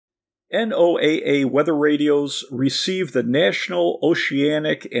NOAA weather radios receive the National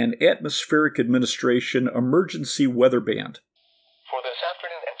Oceanic and Atmospheric Administration Emergency Weather Band. For this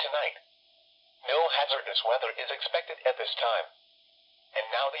afternoon and tonight, no hazardous weather is expected at this time. And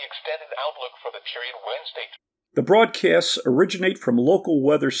now the extended outlook for the period Wednesday. The broadcasts originate from local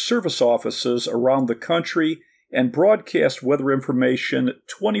weather service offices around the country and broadcast weather information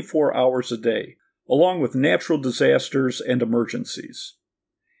 24 hours a day, along with natural disasters and emergencies.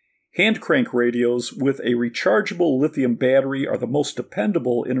 Hand crank radios with a rechargeable lithium battery are the most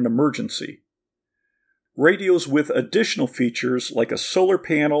dependable in an emergency. Radios with additional features like a solar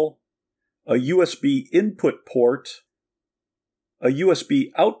panel, a USB input port, a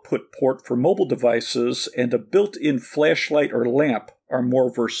USB output port for mobile devices, and a built-in flashlight or lamp are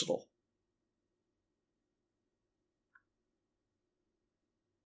more versatile.